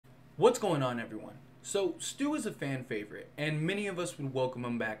What's going on, everyone? So, Stu is a fan favorite, and many of us would welcome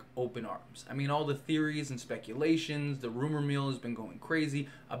him back open arms. I mean, all the theories and speculations, the rumor mill has been going crazy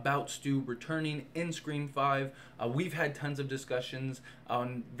about Stu returning in Scream 5. We've had tons of discussions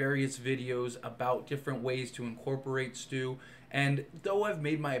on various videos about different ways to incorporate Stu, and though I've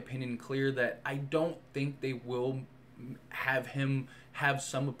made my opinion clear that I don't think they will have him have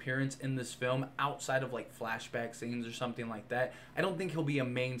some appearance in this film outside of like flashback scenes or something like that. I don't think he'll be a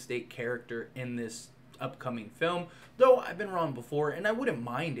mainstay character in this upcoming film, though I've been wrong before and I wouldn't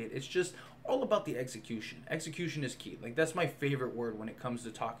mind it. It's just all about the execution. Execution is key. Like, that's my favorite word when it comes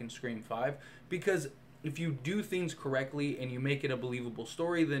to talking Scream 5, because if you do things correctly and you make it a believable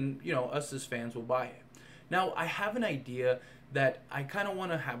story, then, you know, us as fans will buy it. Now, I have an idea that I kind of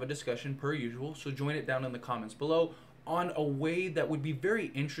want to have a discussion per usual, so join it down in the comments below on a way that would be very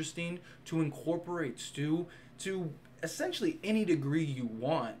interesting to incorporate Stu to essentially any degree you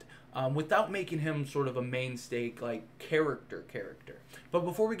want, without making him sort of a mainstay like character. But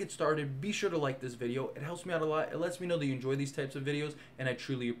before we get started, be sure to like this video. It helps me out a lot. It lets me know that you enjoy these types of videos, and I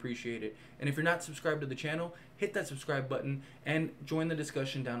truly appreciate it. And if you're not subscribed to the channel, hit that subscribe button and join the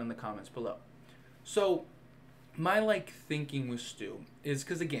discussion down in the comments below. So my thinking with Stu is,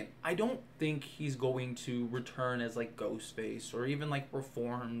 because again, I don't think he's going to return as like Ghostface or even like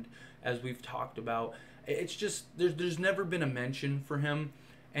reformed, as we've talked about. It's just there's never been a mention for him.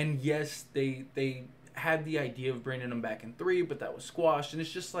 And yes, they had the idea of bringing him back in 3, but that was squashed. And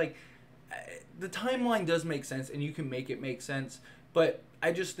it's just like, the timeline does make sense and you can make it make sense, but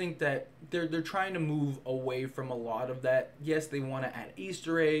I just think that they're trying to move away from a lot of that. Yes, they want to add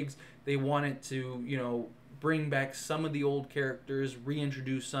Easter eggs. They want it to, you know, bring back some of the old characters,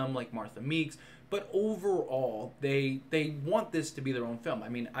 reintroduce some like Martha Meeks, but overall they want this to be their own film. I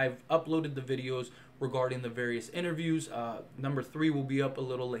mean, I've uploaded the videos regarding the various interviews. Number 3 will be up a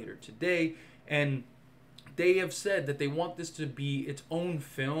little later today, and they have said that they want this to be its own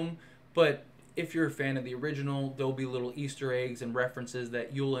film, but if you're a fan of the original, there'll be little Easter eggs and references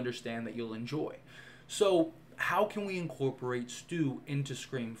that you'll understand, that you'll enjoy. So how can we incorporate Stu into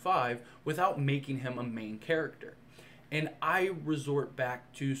Scream 5 without making him a main character? And I resort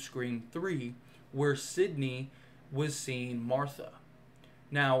back to Scream 3, where Sidney was seeing Martha.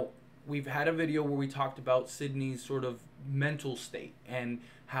 Now, we've had a video where we talked about Sidney's sort of mental state and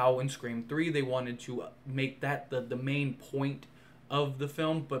how in Scream 3 they wanted to make that the main point of the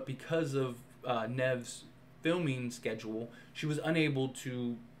film, but because of Nev's filming schedule, she was unable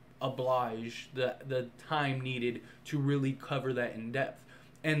to oblige the time needed to really cover that in depth.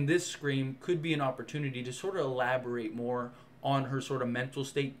 And this Scream could be an opportunity to sort of elaborate more on her sort of mental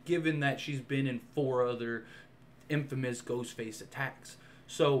state, given that she's been in 4 other infamous Ghostface attacks.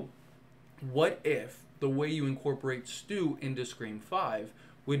 So what if the way you incorporate Stu into Scream 5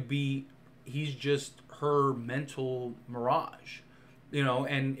 would be he's just her mental mirage, you know,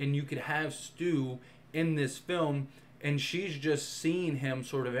 and you could have Stu in this film and she's just seeing him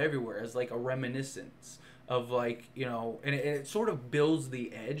sort of everywhere as like a reminiscence of, like, you know, and it sort of builds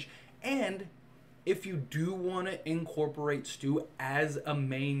the edge. And if you do want to incorporate Stu as a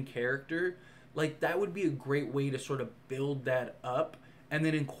main character, like, that would be a great way to sort of build that up and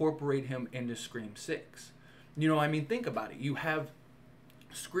then incorporate him into Scream 6. You know, I mean, think about it. You have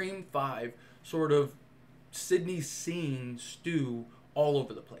Scream 5 sort of Sidney seeing Stu all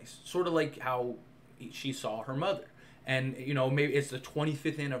over the place, sort of like how she saw her mother. And, you know, maybe it's the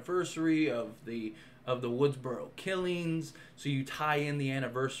 25th anniversary of the Woodsboro killings, so you tie in the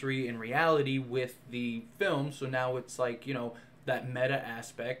anniversary in reality with the film, so now it's like, you know, that meta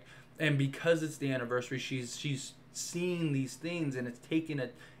aspect. And because it's the anniversary, she's seeing these things, and it's taking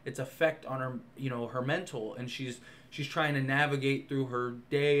its effect on her, you know, her mental, and she's trying to navigate through her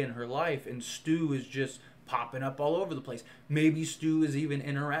day and her life, and Stu is just popping up all over the place. Maybe Stu is even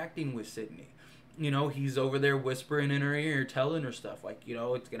interacting with Sidney. You know, he's over there whispering in her ear, telling her stuff like, you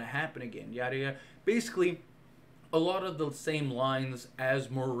know, it's gonna happen again, yada yada. Basically, a lot of the same lines as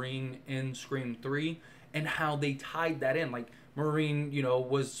Maureen in Scream 3, and how they tied that in. Like, Maureen, you know,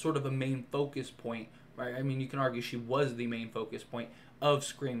 was sort of a main focus point, right? I mean, you can argue she was the main focus point of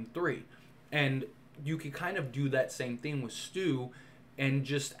Scream 3. And you could kind of do that same thing with Stu and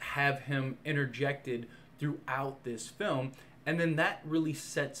just have him interjected throughout this film. And then that really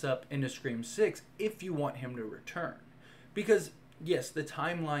sets up into Scream 6 if you want him to return. Because, yes, the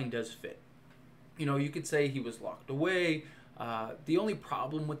timeline does fit. You know, you could say he was locked away. The only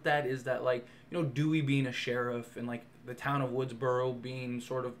problem with that is that, like, you know, Dewey being a sheriff and, like, the town of Woodsboro being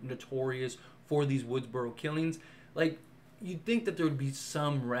sort of notorious for these Woodsboro killings, like, you'd think that there would be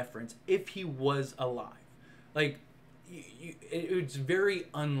some reference if he was alive. Like, it's very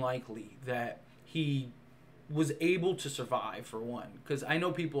unlikely that he was able to survive, for one, because I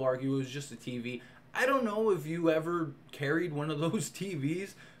know people argue it was just a TV. I don't know if you ever carried one of those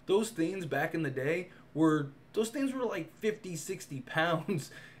TVs. Those things back in the day were like 50, 60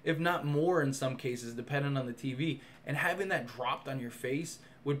 pounds, if not more in some cases, depending on the TV. And having that dropped on your face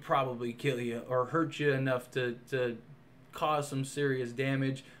would probably kill you or hurt you enough to cause some serious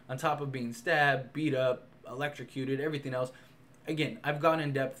damage, on top of being stabbed, beat up, electrocuted, everything else. Again, I've gone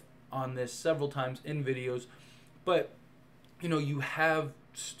in depth on this several times in videos, but you know, you have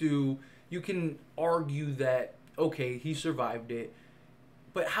Stu. You can argue that, okay, he survived it,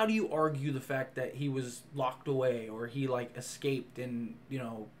 but how do you argue the fact that he was locked away, or he like escaped and, you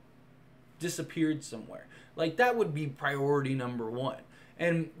know, disappeared somewhere? Like, that would be priority number one.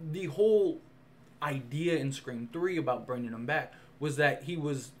 And the whole idea in Scream 3 about bringing him back was that he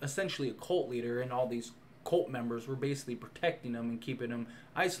was essentially a cult leader, and all these cult members were basically protecting him and keeping him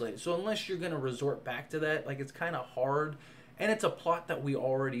isolated. So unless you're going to resort back to that, like, it's kind of hard. And it's a plot that we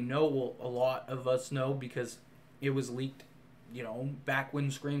already know, well, a lot of us know, because it was leaked, you know, back when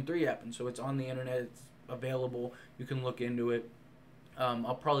Scream 3 happened. So it's on the internet, it's available, you can look into it.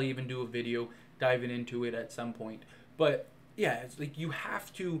 I'll probably even do a video diving into it at some point. But yeah, it's like, you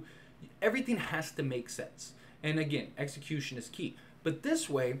have to, everything has to make sense. And again, execution is key. But this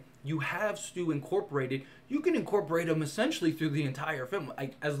way, you have Stu incorporated. You can incorporate him essentially through the entire film.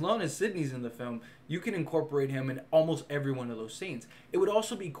 Like, as long as Sidney's in the film, you can incorporate him in almost every one of those scenes. It would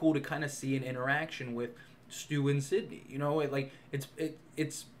also be cool to kind of see an interaction with Stu and Sidney. You know,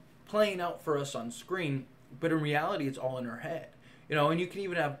 it's playing out for us on screen, but in reality, it's all in her head. You know, and you can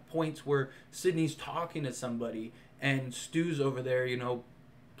even have points where Sidney's talking to somebody and Stu's over there, you know,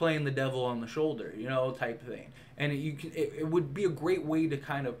 playing the devil on the shoulder, you know, type thing. And it would be a great way to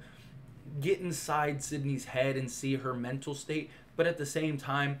kind of get inside Sidney's head and see her mental state, but at the same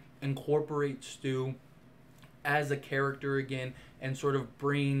time incorporate Stu as a character again and sort of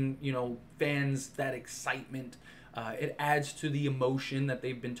bring, you know, fans that excitement. It adds to the emotion that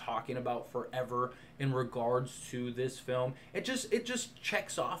they've been talking about forever in regards to this film. It just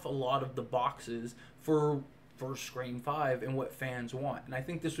checks off a lot of the boxes for Scream 5 and what fans want. And I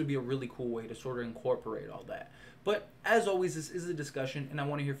think this would be a really cool way to sort of incorporate all that. But as always, this is a discussion, and I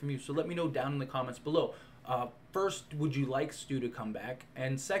want to hear from you. So let me know down in the comments below. First, would you like Stu to come back?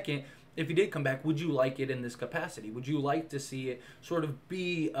 And second, if he did come back, would you like it in this capacity? Would you like to see it sort of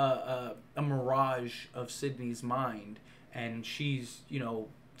be a mirage of Sidney's mind, and she's, you know,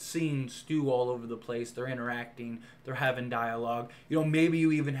 seeing Stu all over the place, they're interacting, they're having dialogue, you know, maybe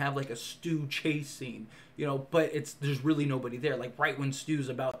you even have like a Stu chase scene, you know, but there's really nobody there. Like, right when Stu's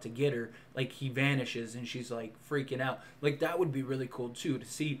about to get her, like, he vanishes and she's like freaking out. Like, that would be really cool too, to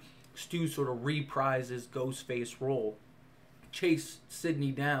see Stu sort of reprise his Ghostface role, chase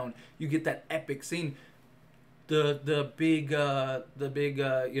Sidney down. You get that epic scene. The big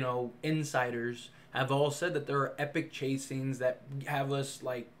you know, insiders have all said that there are epic chase scenes that have us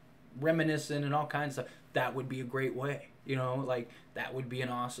like reminiscing and all kinds of stuff. That would be a great way, you know, like, that would be an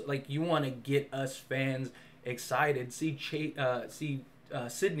awesome, like, you want to get us fans excited, see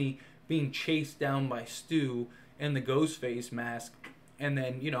Sidney being chased down by Stu in the Ghostface mask, and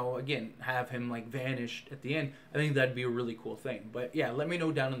then, you know, again, have him like vanish at the end. I think that'd be a really cool thing. But yeah, let me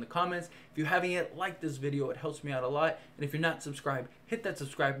know down in the comments. If you haven't yet liked this video, it helps me out a lot. And if you're not subscribed, hit that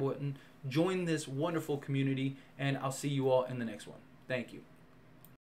subscribe button, join this wonderful community, and I'll see you all in the next one. Thank you.